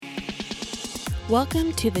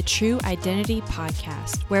Welcome to the True Identity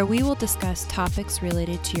Podcast, where we will discuss topics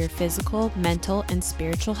related to your physical, mental, and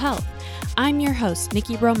spiritual health. I'm your host,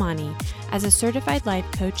 Nikki Romani. As a certified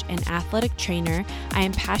life coach and athletic trainer, I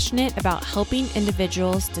am passionate about helping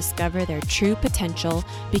individuals discover their true potential,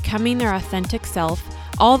 becoming their authentic self,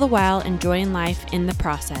 all the while enjoying life in the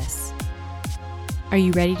process. Are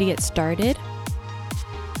you ready to get started?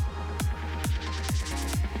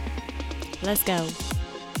 Let's go.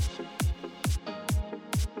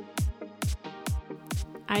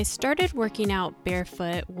 I started working out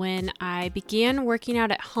barefoot when I began working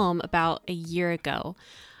out at home about a year ago.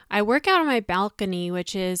 I work out on my balcony,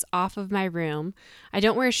 which is off of my room. I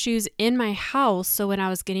don't wear shoes in my house, so when I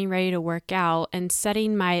was getting ready to work out and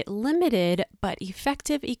setting my limited but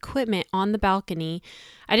effective equipment on the balcony,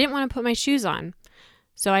 I didn't want to put my shoes on.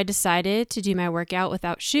 So I decided to do my workout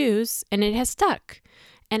without shoes, and it has stuck.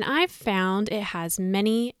 And I've found it has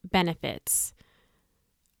many benefits.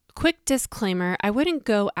 Quick disclaimer, I wouldn't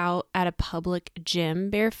go out at a public gym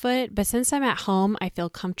barefoot, but since I'm at home, I feel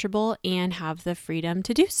comfortable and have the freedom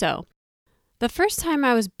to do so. The first time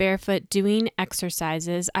I was barefoot doing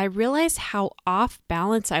exercises, I realized how off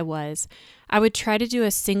balance I was. I would try to do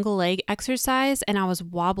a single leg exercise and I was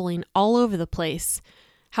wobbling all over the place.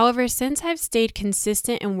 However, since I've stayed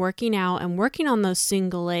consistent in working out and working on those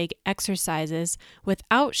single leg exercises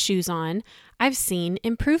without shoes on, I've seen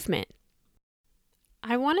improvement.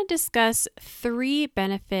 I want to discuss 3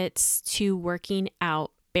 benefits to working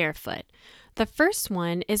out barefoot. The first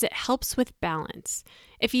one is it helps with balance.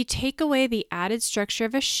 If you take away the added structure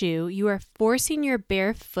of a shoe, you are forcing your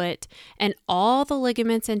bare foot and all the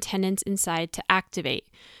ligaments and tendons inside to activate.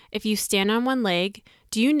 If you stand on one leg,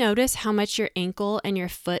 do you notice how much your ankle and your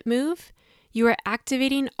foot move? You are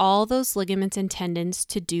activating all those ligaments and tendons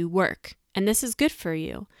to do work, and this is good for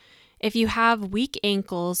you. If you have weak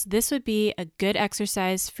ankles, this would be a good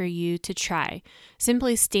exercise for you to try.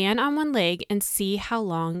 Simply stand on one leg and see how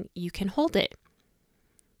long you can hold it.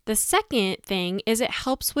 The second thing is it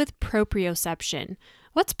helps with proprioception.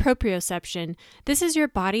 What's proprioception? This is your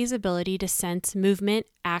body's ability to sense movement,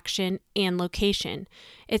 action, and location.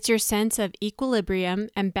 It's your sense of equilibrium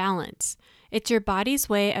and balance. It's your body's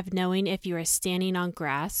way of knowing if you are standing on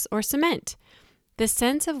grass or cement. The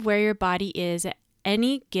sense of where your body is at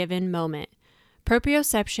any given moment.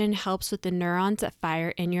 Proprioception helps with the neurons that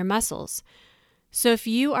fire in your muscles. So if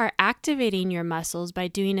you are activating your muscles by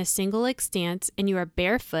doing a single leg stance and you are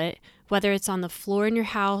barefoot, whether it's on the floor in your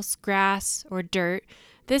house, grass, or dirt,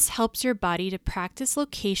 this helps your body to practice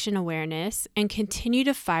location awareness and continue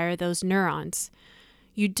to fire those neurons.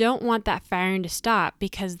 You don't want that firing to stop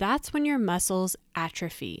because that's when your muscles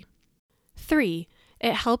atrophy. 3,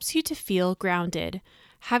 it helps you to feel grounded.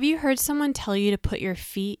 Have you heard someone tell you to put your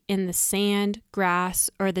feet in the sand, grass,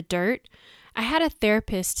 or the dirt? I had a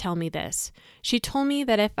therapist tell me this. She told me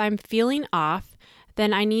that if I'm feeling off,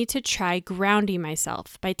 then I need to try grounding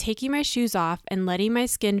myself by taking my shoes off and letting my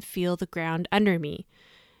skin feel the ground under me.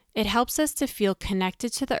 It helps us to feel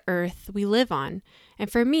connected to the earth we live on.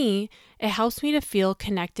 And for me, it helps me to feel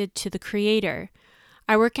connected to the Creator.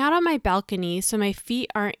 I work out on my balcony so my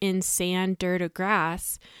feet aren't in sand, dirt, or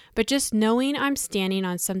grass, but just knowing I'm standing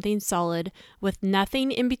on something solid with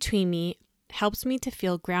nothing in between me helps me to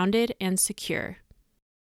feel grounded and secure.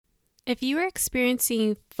 If you are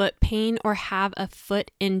experiencing foot pain or have a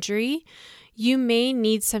foot injury, you may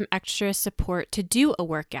need some extra support to do a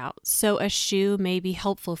workout, so a shoe may be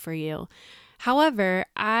helpful for you. However,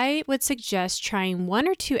 I would suggest trying 1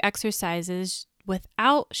 or 2 exercises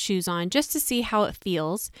without shoes on just to see how it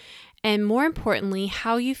feels, and more importantly,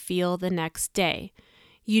 how you feel the next day.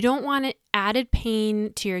 You don't want added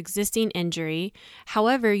pain to your existing injury.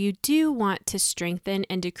 However, you do want to strengthen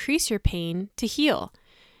and decrease your pain to heal.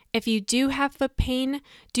 If you do have foot pain,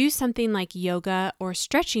 do something like yoga or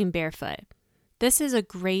stretching barefoot. This is a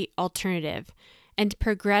great alternative, and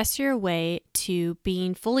progress your way to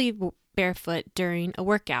being fully barefoot during a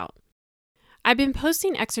workout. I've been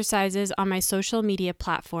posting exercises on my social media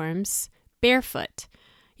platforms barefoot.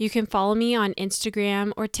 You can follow me on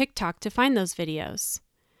Instagram or TikTok to find those videos.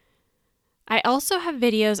 I also have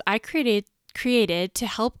videos I created to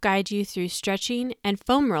help guide you through stretching and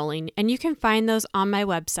foam rolling, and you can find those on my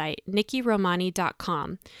website,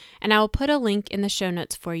 nikkiromani.com, and I will put a link in the show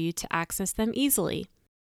notes for you to access them easily.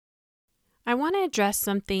 I want to address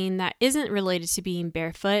something that isn't related to being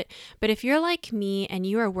barefoot, but if you're like me and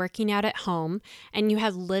you are working out at home and you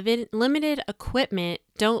have limited equipment,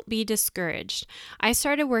 don't be discouraged. I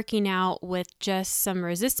started working out with just some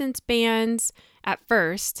resistance bands at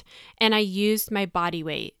first, and I used my body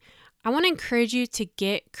weight. I want to encourage you to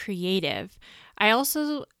get creative. I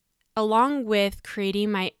also along with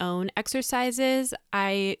creating my own exercises,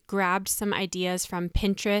 I grabbed some ideas from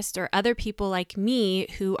Pinterest or other people like me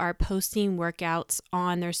who are posting workouts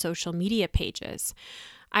on their social media pages.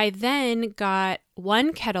 I then got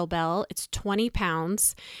one kettlebell, it's 20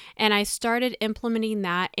 pounds, and I started implementing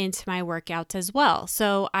that into my workouts as well.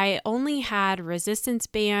 So I only had resistance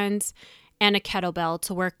bands and a kettlebell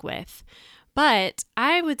to work with. But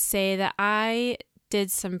I would say that I did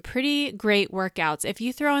some pretty great workouts. If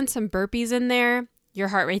you throw in some burpees in there, your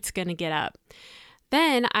heart rate's going to get up.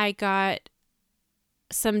 Then I got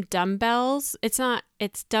some dumbbells. It's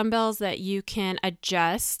dumbbells that you can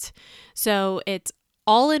adjust. So it's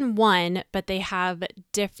all in one, but they have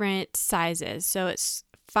different sizes. So it's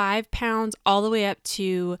 5 pounds all the way up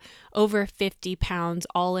to over 50 pounds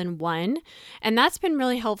all in one. And that's been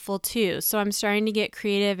really helpful too. So I'm starting to get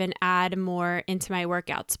creative and add more into my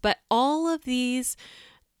workouts. But all of this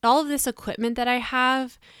equipment that I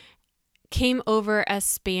have came over a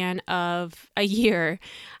span of a year.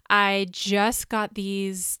 I just got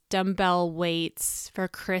these dumbbell weights for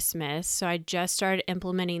Christmas, so I just started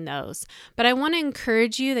implementing those. But I want to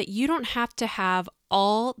encourage you that you don't have to have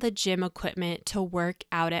all the gym equipment to work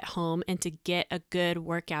out at home and to get a good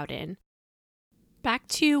workout in. Back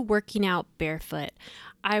to working out barefoot.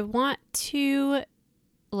 I want to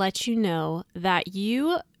let you know that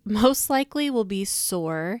you most likely will be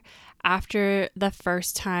sore after the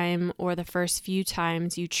first time or the first few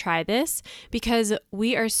times you try this, because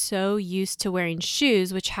we are so used to wearing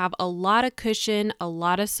shoes, which have a lot of cushion, a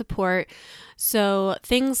lot of support. So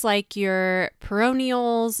things like your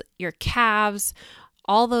peroneals, your calves,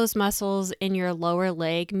 all those muscles in your lower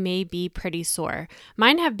leg may be pretty sore.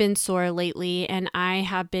 Mine have been sore lately, and I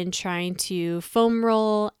have been trying to foam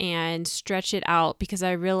roll and stretch it out because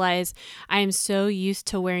I realize I am so used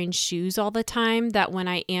to wearing shoes all the time that when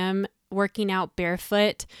I am working out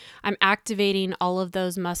barefoot, I'm activating all of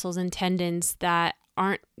those muscles and tendons that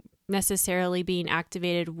aren't necessarily being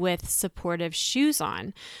activated with supportive shoes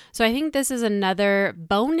on. So I think this is another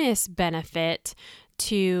bonus benefit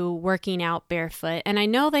to working out barefoot. And I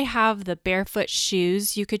know they have the barefoot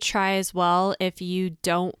shoes you could try as well if you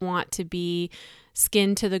don't want to be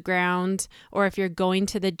skin to the ground, or if you're going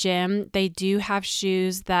to the gym. They do have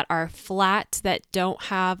shoes that are flat that don't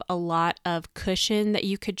have a lot of cushion that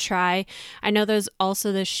you could try. I know there's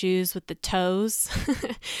also the shoes with the toes.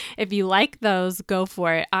 If you like those, go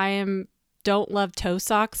for it. Don't love toe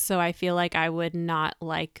socks, so I feel like I would not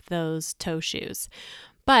like those toe shoes.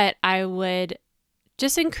 But I would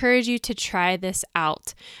just encourage you to try this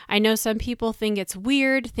out. I know some people think it's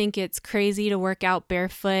weird, think it's crazy to work out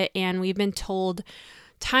barefoot, and we've been told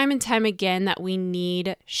time and time again that we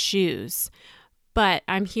need shoes. But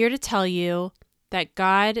I'm here to tell you that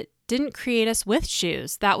God didn't create us with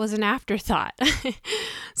shoes. That was an afterthought.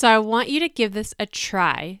 So I want you to give this a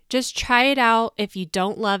try. Just try it out. If you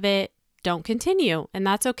don't love it, don't continue, and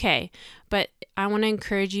that's okay. But I want to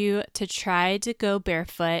encourage you to try to go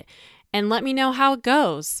barefoot and let me know how it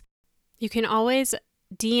goes. You can always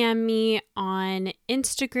DM me on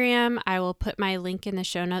Instagram. I will put my link in the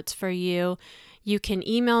show notes for you. You can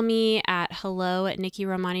email me at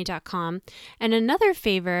hello@nikkiromani.com. And another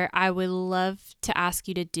favor I would love to ask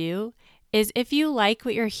you to do is, if you like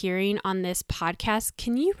what you're hearing on this podcast,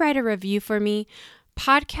 can you write a review for me?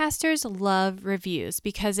 Podcasters love reviews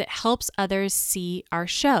because it helps others see our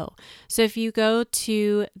show. So if you go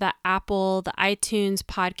to the iTunes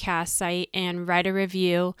podcast site and write a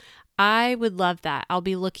review, I would love that. I'll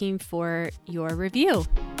be looking for your review.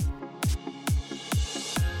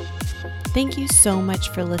 Thank you so much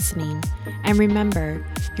for listening. And remember,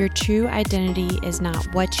 your true identity is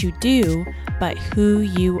not what you do, but who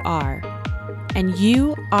you are. And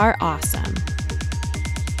you are awesome.